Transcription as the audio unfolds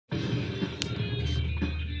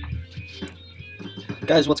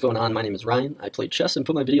Guys, what's going on? My name is Ryan. I play chess and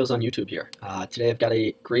put my videos on YouTube here. Today I've got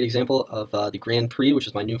a great example of the Grand Prix, which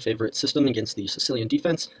is my new favorite system against the Sicilian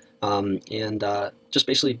defense. Just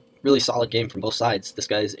basically really solid game from both sides. This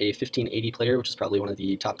guy's a 1580 player, which is probably one of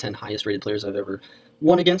the top 10 highest rated players I've ever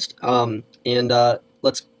won against.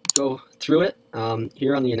 Let's go through it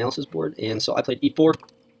here on the analysis board. And so I played e4,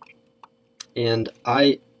 and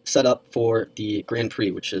I set up for the Grand Prix,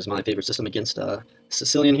 which is my favorite system against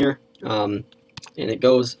Sicilian here. And it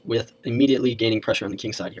goes with immediately gaining pressure on the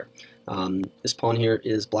king side here. This pawn here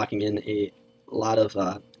is blocking in a lot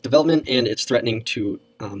of development, and it's threatening to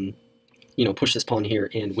push this pawn here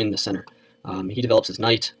and win the center. He develops his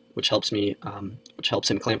knight, which helps me, which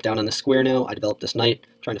helps him clamp down on this square now. I develop this knight,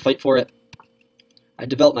 trying to fight for it. I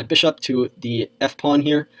develop my bishop to the f pawn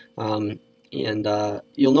here,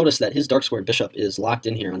 you'll notice that his dark squared bishop is locked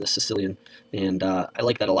in here on the Sicilian, and I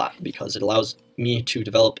like that a lot because it allows me to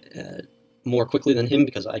develop more quickly than him,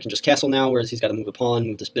 because I can just castle now, whereas he's got to move a pawn,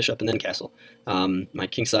 move this bishop, and then castle. My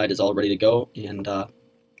king side is all ready to go, and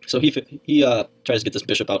so he tries to get this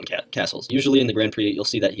bishop out and castles. Usually in the Grand Prix, you'll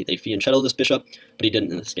see that they fianchetto this bishop, but he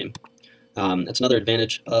didn't in this game. That's another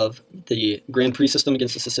advantage of the Grand Prix system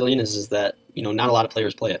against the Sicilian is that not a lot of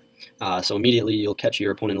players play it. So immediately you'll catch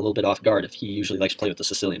your opponent a little bit off guard if he usually likes to play with the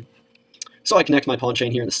Sicilian. So I connect my pawn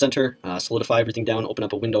chain here in the center, solidify everything down, open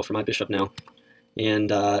up a window for my bishop now.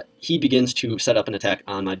 And he begins to set up an attack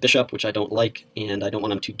on my bishop, which I don't like, and I don't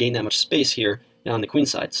want him to gain that much space here on the queen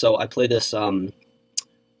side. So I play this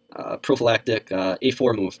prophylactic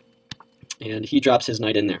a4 move, and he drops his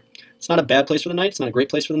knight in there. It's not a bad place for the knight. It's not a great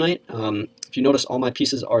place for the knight. If you notice, all my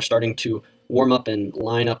pieces are starting to warm up and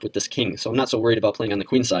line up with this king, so I'm not so worried about playing on the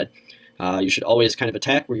queen side. You should always kind of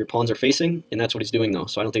attack where your pawns are facing, and that's what he's doing, though,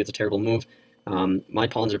 so I don't think it's a terrible move. My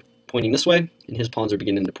pawns are pointing this way, and his pawns are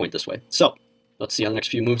beginning to point this way. So let's see how the next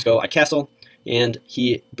few moves go. I castle, and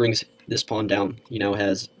he brings this pawn down. He now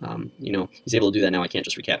has, he's able to do that now. I can't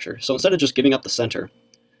just recapture. So instead of just giving up the center,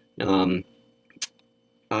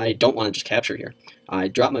 I don't want to just capture here. I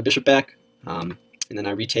drop my bishop back, and then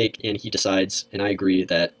I retake, and he decides, and I agree,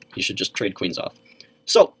 that he should just trade queens off.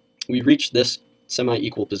 So we reach this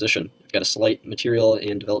semi-equal position. I've got a slight material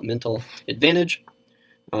and developmental advantage.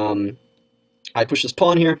 I push this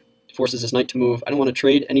pawn here, forces his knight to move. I don't want to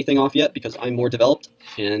trade anything off yet because I'm more developed,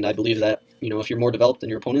 and I believe that if you're more developed than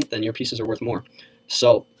your opponent, then your pieces are worth more.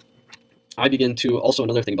 So I begin to, also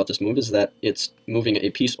another thing about this move is that it's moving a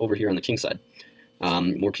piece over here on the king side.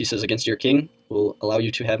 More pieces against your king will allow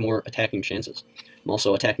you to have more attacking chances. I'm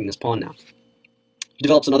also attacking this pawn now. He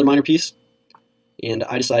develops another minor piece, and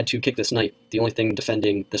I decide to kick this knight, the only thing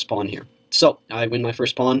defending this pawn here. So I win my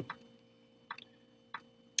first pawn,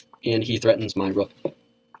 and he threatens my rook.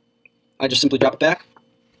 I just simply drop it back,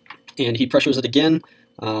 and he pressures it again.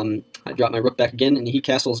 I drop my rook back again, and he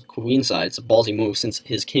castles queenside. It's a ballsy move since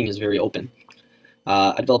his king is very open.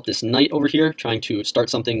 I develop this knight over here, trying to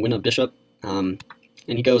start something, win a bishop, and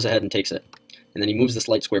he goes ahead and takes it. And then he moves this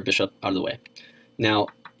light square bishop out of the way. Now,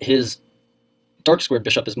 his dark squared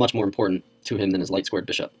bishop is much more important to him than his light squared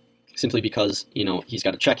bishop, simply because, he's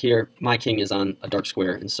got a check here. My king is on a dark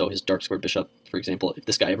square, and so his dark squared bishop, for example, if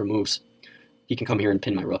this guy ever moves, he can come here and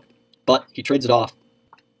pin my rook. But he trades it off,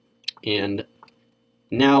 and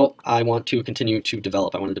now I want to continue to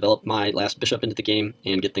develop. I want to develop my last bishop into the game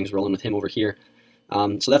and get things rolling with him over here.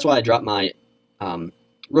 So that's why I dropped my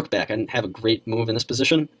rook back. I didn't have a great move in this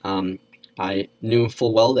position. I knew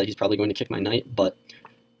full well that he's probably going to kick my knight, but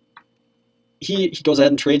he goes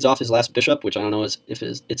ahead and trades off his last bishop, which I don't know if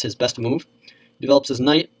it's his best move. He develops his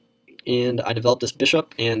knight, and I develop this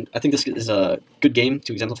bishop, and I think this is a good game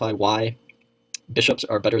to exemplify why bishops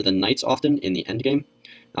are better than knights often in the endgame,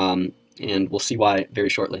 and we'll see why very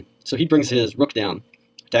shortly. So he brings his rook down,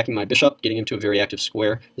 attacking my bishop, getting him to a very active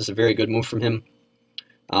square. This is a very good move from him,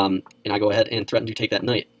 and I go ahead and threaten to take that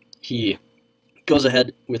knight. He goes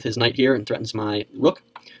ahead with his knight here and threatens my rook,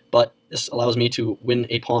 but this allows me to win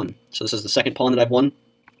a pawn. So this is the second pawn that I've won.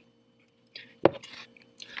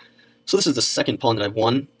 So this is the second pawn that I've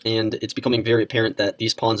won, and it's becoming very apparent that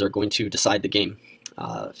these pawns are going to decide the game.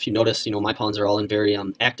 If you notice, my pawns are all in very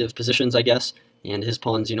active positions, I guess, and his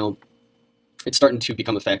pawns, it's starting to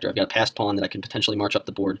become a factor. I've got a passed pawn that I can potentially march up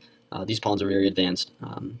the board. These pawns are very advanced.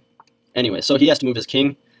 Anyway, so he has to move his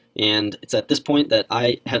king, and it's at this point that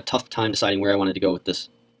I had a tough time deciding where I wanted to go with this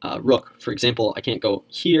rook. For example, I can't go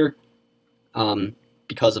here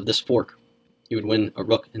because of this fork. He would win a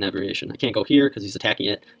rook in that variation. I can't go here because he's attacking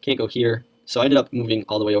it. Can't go here, so I ended up moving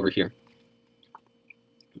all the way over here.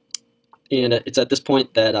 And it's at this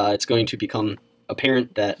point that it's going to become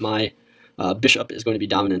apparent that my bishop is going to be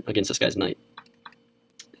dominant against this guy's knight.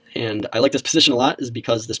 And I like this position a lot is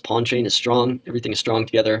because this pawn chain is strong. Everything is strong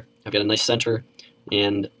together. I've got a nice center,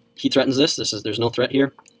 and he threatens this. There's no threat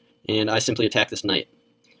here, and I simply attack this knight.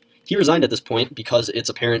 He resigned at this point because it's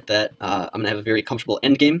apparent that I'm going to have a very comfortable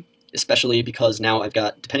endgame, especially because now I've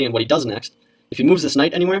got, depending on what he does next, if he moves this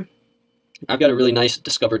knight anywhere, I've got a really nice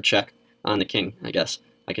discovered check on the king, I guess.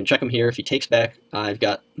 I can check him here. If he takes back, I've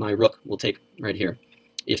got my rook will take right here.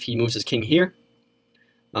 If he moves his king here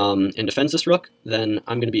and defends this rook, then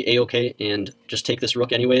I'm going to be a-okay and just take this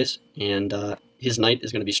rook anyways, and his knight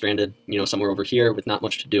is going to be stranded, somewhere over here with not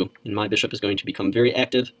much to do, and my bishop is going to become very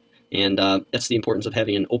active, and that's the importance of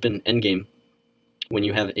having an open endgame when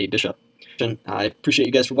you have a bishop. I appreciate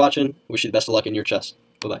you guys for watching. Wish you the best of luck in your chess.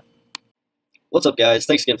 Bye-bye. What's up, guys?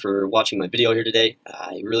 Thanks again for watching my video here today.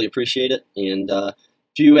 I really appreciate it, and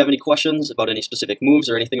if you have any questions about any specific moves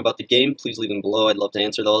or anything about the game, please leave them below. I'd love to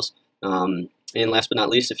answer those. And last but not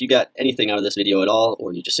least, if you got anything out of this video at all,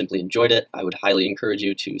 or you just simply enjoyed it, I would highly encourage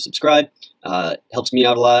you to subscribe. It helps me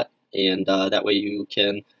out a lot, and that way you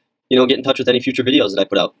can, get in touch with any future videos that I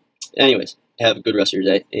put out. Anyways, have a good rest of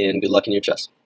your day, and good luck in your chess.